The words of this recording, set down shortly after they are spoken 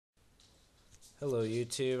Hello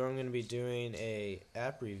YouTube, I'm going to be doing a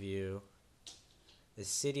app review, the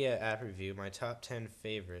Cydia app review, my top 10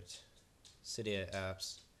 favorite Cydia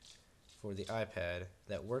apps for the iPad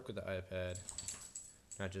that work with the iPad,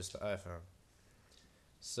 not just the iPhone.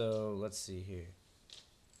 So let's see here.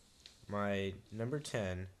 My number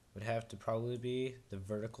 10 would have to probably be the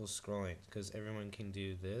vertical scrolling, because everyone can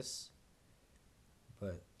do this,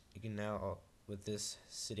 but you can now, with this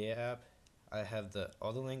Cydia app, I have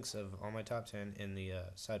all the links of all my top 10 in the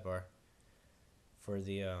sidebar for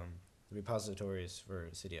the repositories for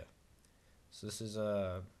Cydia. So this is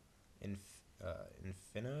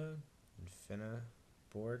Infiniboard,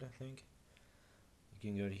 I think. You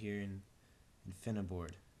can go to here in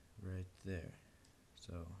Infiniboard right there.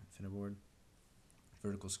 So Infiniboard,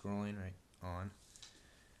 vertical scrolling right on.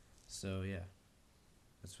 So yeah,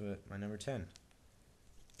 that's what my number 10.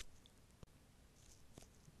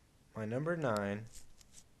 My number 9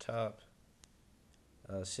 top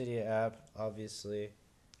Cydia app, obviously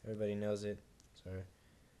everybody knows it. Sorry,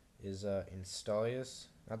 is Installous.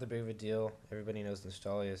 Not that big of a deal. Everybody knows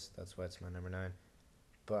Installous. That's why it's my number 9.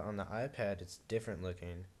 But on the iPad, it's different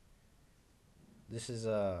looking. This is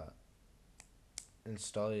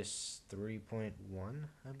Installous 3.1,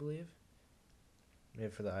 I believe.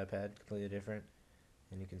 Made for the iPad, completely different,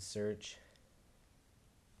 and you can search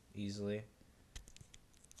easily.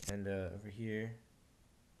 And over here,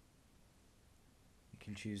 you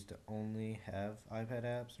can choose to only have iPad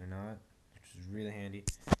apps or not, which is really handy.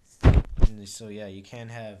 And so yeah, you can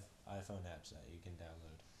have iPhone apps that you can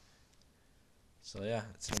download. So yeah,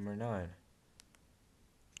 it's number 9.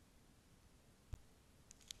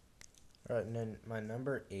 Alright, and then my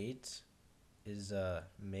number 8 is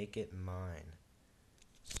MakeItMine.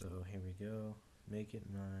 So here we go.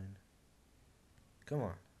 MakeItMine. Come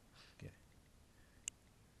on. Okay.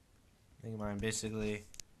 MakeItMine, basically,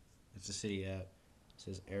 it's a Cydia app. It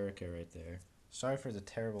says Erica right there. Sorry for the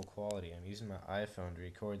terrible quality. I'm using my iPhone to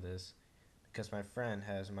record this because my friend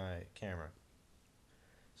has my camera.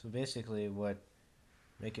 So basically what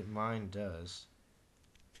MakeItMine does,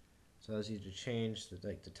 so allows you to change the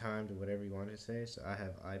time to whatever you want it to say. So I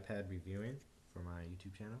have iPad reviewing for my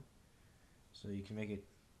YouTube channel. So you can make it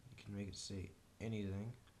say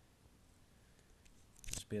anything.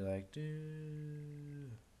 Just be like, do,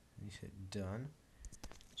 and you hit done.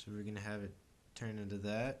 So we're gonna have it turn into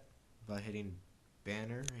that by hitting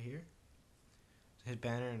banner right here. So hit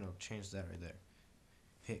banner and it'll change that right there.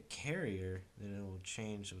 If you hit carrier, then it will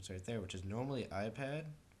change what's right there, which is normally iPad.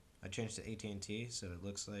 I changed to AT&T, so it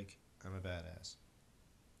looks like I'm a badass.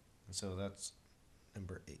 And so that's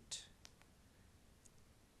number 8.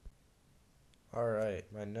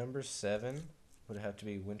 Alright, my number 7 would have to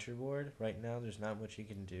be Winterboard. Right now, there's not much you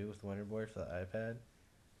can do with Winterboard for the iPad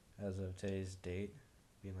as of today's date,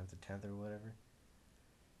 being like the 10th or whatever.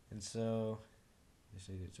 And so,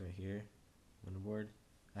 basically it's right here, Winterboard.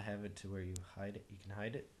 I have it to where you hide it. You can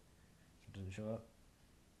hide it, so it doesn't show up.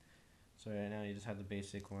 So right now you just have the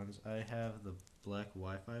basic ones. I have the black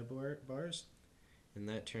Wi-Fi bars, and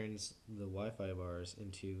that turns the Wi-Fi bars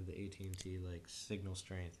into the AT&T like signal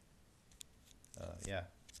strength. Yeah,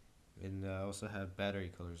 and I also have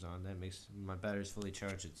battery colors on. That makes my battery's fully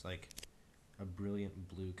charged. It's like a brilliant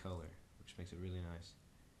blue color, which makes it really nice.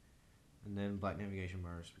 And then black navigation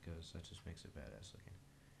bars because that just makes it badass looking.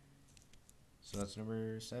 So that's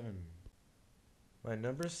number 7. My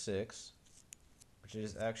number 6, which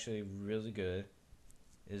is actually really good,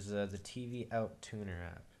 is the TVOutTuner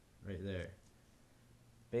app right there.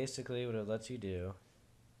 Basically, what it lets you do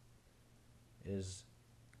is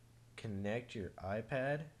connect your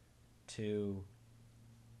iPad to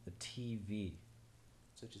the TV,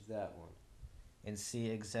 such as that one, and see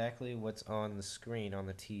exactly what's on the screen on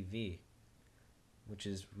the TV, which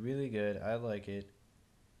is really good. I like it.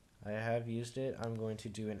 I have used it. I'm going to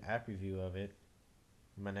do an app review of it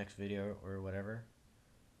in my next video or whatever,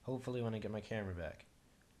 hopefully when I get my camera back.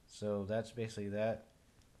 So that's basically that.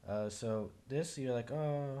 So this, you're like,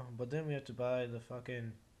 oh, but then we have to buy the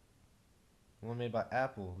fucking one made by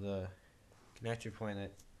Apple, the connector point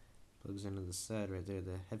that plugs into the side right there,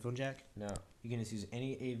 the headphone jack. No, you can just use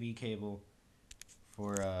any AV cable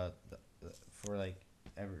for for like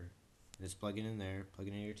ever. Just plug it in there, plug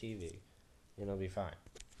it in your TV, and it'll be fine.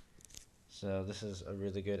 So this is a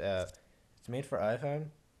really good app. It's made for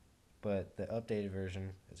iPhone, but the updated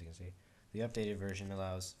version, as you can see, the updated version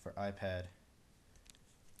allows for iPad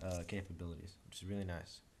capabilities, which is really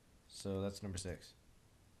nice. So that's number 6.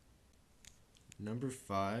 Number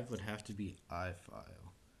 5 would have to be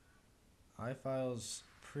iFile. iFile's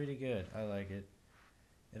pretty good. I like it.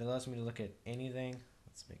 It allows me to look at anything.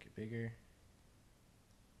 Let's make it bigger.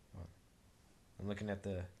 I'm looking at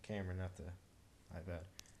the camera, not the iPad.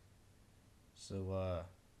 So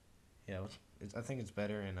yeah, I think it's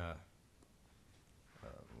better in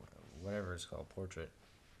whatever it's called, portrait.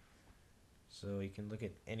 So you can look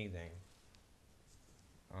at anything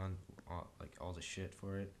on like all the shit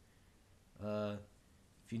for it.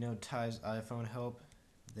 If you know Ty's iPhone help,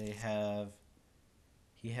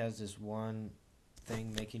 he has this one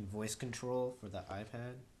thing making voice control for the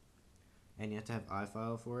iPad, and you have to have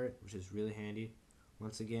iFile for it, which is really handy.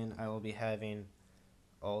 Once again, I will be having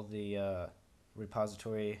all the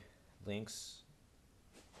repository links,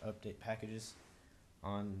 update packages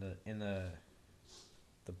in the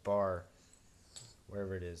bar,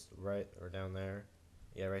 wherever it is, right or down there.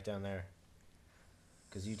 Yeah, right down there.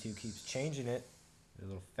 Because YouTube keeps changing it. They're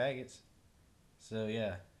little faggots. So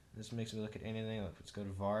yeah, this makes me look at anything. Let's go to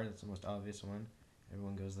VAR. That's the most obvious one.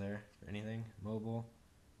 Everyone goes there for anything. Mobile,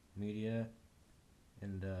 media,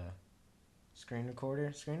 and screen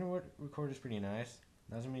recorder. Screen recorder is pretty nice.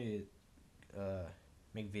 Allows me to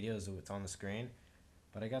make videos with on the screen,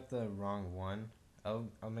 but I got the wrong one. I'm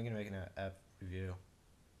gonna make an app review.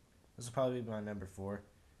 This will probably be my number 4,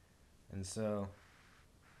 and so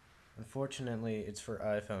unfortunately it's for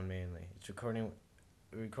iPhone mainly. It's recorded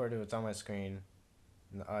what's on my screen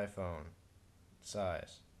in the iPhone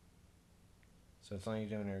size, so it's only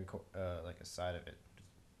doing like a side of it.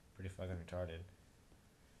 Pretty fucking retarded.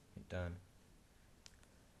 Done.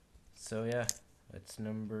 So yeah, that's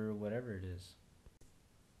number whatever it is.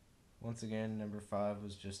 Once again, number 5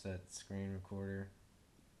 was just that screen recorder,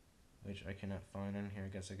 which I cannot find on here. I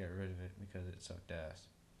guess I got rid of it because it sucked ass.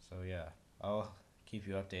 So yeah, I'll keep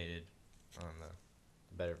you updated on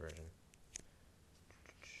the better version.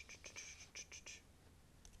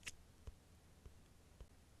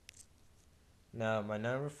 Now, my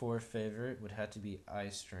number 4 favorite would have to be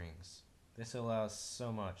iStrings. This allows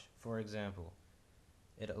so much. For example,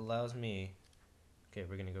 it allows me, okay,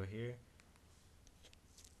 we're gonna go here,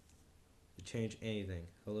 to change anything.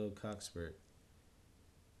 Hello, Cockspurt.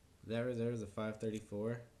 There's a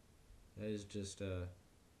 534. That is just a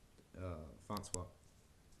font swap.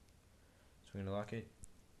 So we're gonna lock it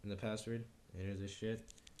in the password. Enter this shit.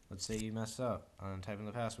 Let's say you mess up on typing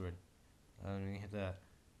the password. Let me hit that.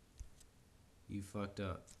 You fucked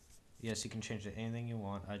up. Yes, you can change to anything you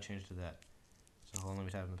want. I changed to that. So hold on, let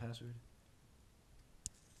me type in the password.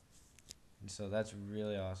 And so that's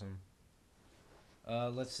really awesome.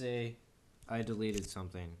 Let's say I deleted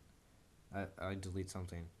something. I delete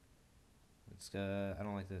something. I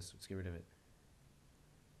don't like this. Let's get rid of it.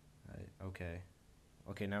 Okay.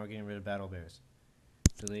 Okay, now we're getting rid of BattleBears.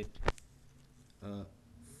 Delete.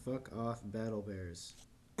 Fuck off BattleBears.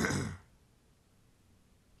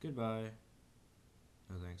 Goodbye.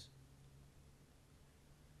 No thanks.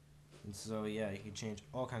 And so yeah, you can change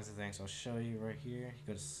all kinds of things. I'll show you right here. You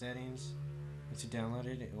go to settings. Once you download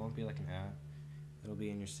it, it won't be like an app. It'll be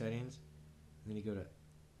in your settings. And then you go to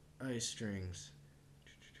iStrings.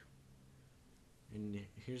 And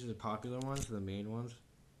here's the popular ones, the main ones.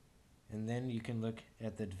 And then you can look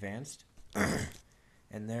at the advanced.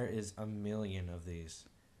 And there is a million of these.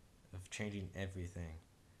 Of changing everything.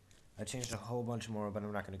 I changed a whole bunch more, but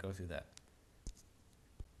I'm not going to go through that.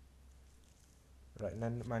 Right,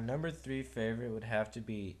 and my number 3 favorite would have to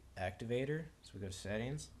be Activator. So we go to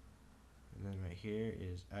settings. And then right here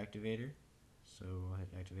is Activator. So we'll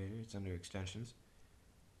hit Activator. It's under extensions.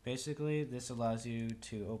 Basically, this allows you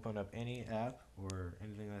to open up any app or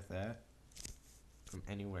anything like that from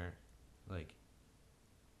anywhere. Like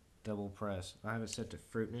double press. I have it set to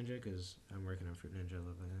Fruit Ninja because I'm working on Fruit Ninja a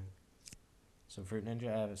little bit. So Fruit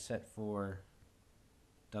Ninja, I have it set for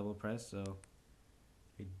double press. So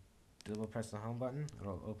if you double press the home button,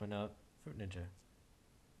 it'll open up Fruit Ninja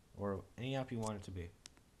or any app you want it to be.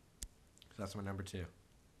 So that's my number 2.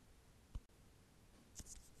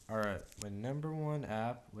 Alright, my number 1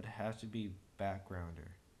 app would have to be Backgrounder.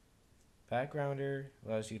 Backgrounder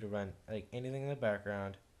allows you to run like anything in the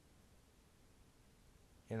background,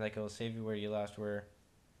 and like it'll save you where you last were.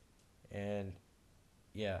 And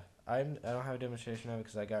yeah, I don't have a demonstration of it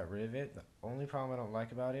because I got rid of it. The only problem I don't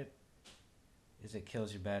like about it is it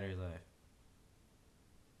kills your battery life,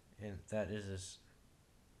 and that is just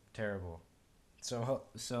terrible.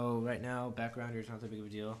 So right now, Backgrounder is not that big of a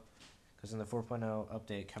deal. Because in the 4.0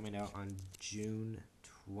 update coming out on June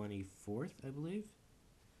 24th, I believe.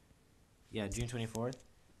 Yeah, June 24th,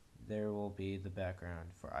 there will be the background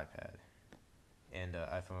for iPad and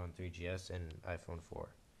iPhone 3GS and iPhone 4.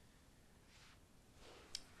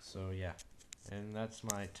 So yeah, and that's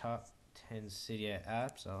my top 10 Cydia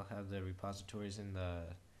apps. I'll have the repositories in the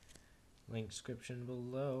link description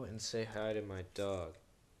below, and say hi to my dog.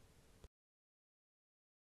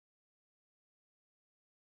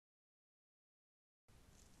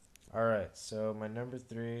 Alright, so my number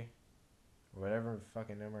 3, whatever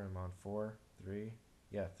fucking number I'm on, 4, 3,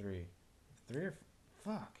 yeah, 3. 3 or,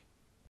 fuck.